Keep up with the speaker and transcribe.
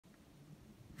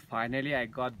finally I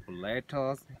got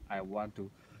boletos. I want to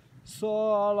show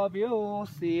all of you,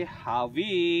 see how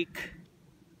big.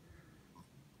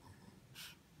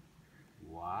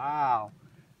 Wow,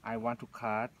 I want to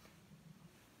cut.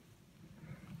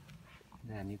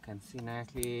 Then you can see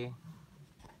nicely.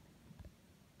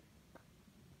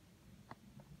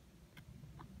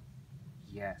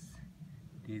 Yes,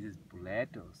 this is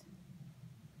boletos.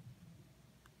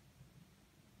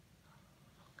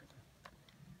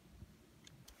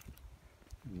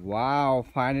 Wow,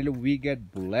 finally we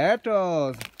get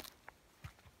boletos.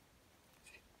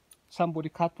 Somebody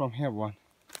cut from here one.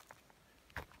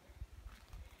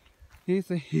 It's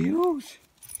a huge.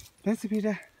 Let's see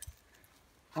that.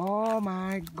 Oh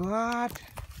my God.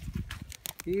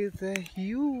 It's a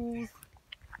huge.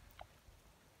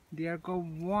 There go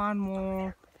one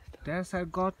more. There's I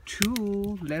got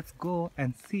two. Let's go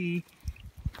and see.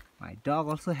 My dog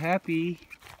also happy.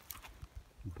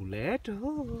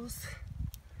 Boletos.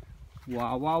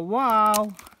 Wow, wow,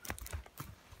 wow.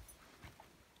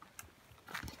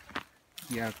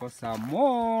 Here goes some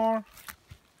more.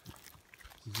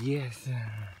 Yes.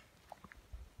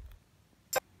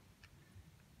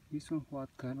 This one, what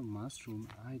kind of mushroom?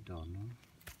 I don't know.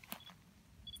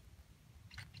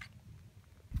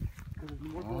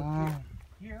 Oh.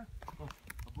 Here.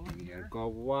 Here go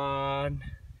one.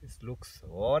 This looks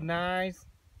so nice.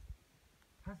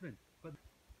 Husband, but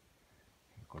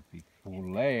Got big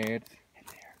bullet.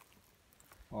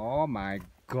 Oh my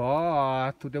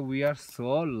God! Today we are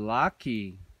so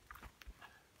lucky.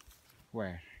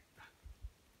 Where?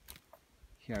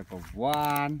 Here go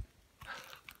one.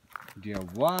 There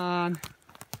one.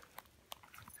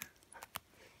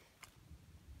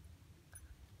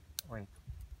 Wait.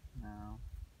 Now.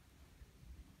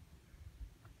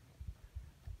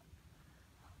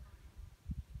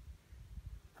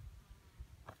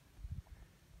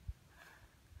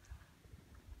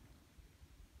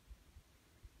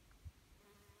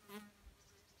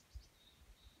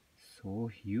 So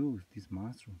huge, this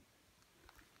mushroom.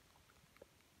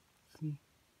 See?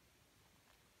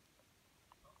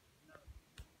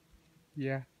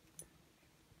 Yeah.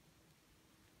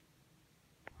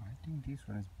 I think this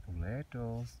one is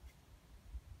boletos.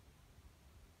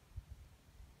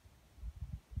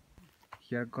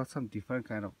 Here got some different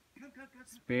kind of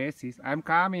species. I'm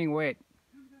coming, wait.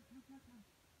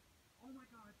 oh my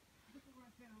God, look what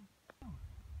I found.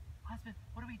 Husband,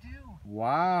 what do we do?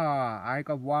 Wow, I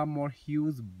got one more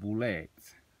huge bullet.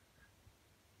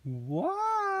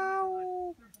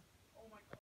 Wow!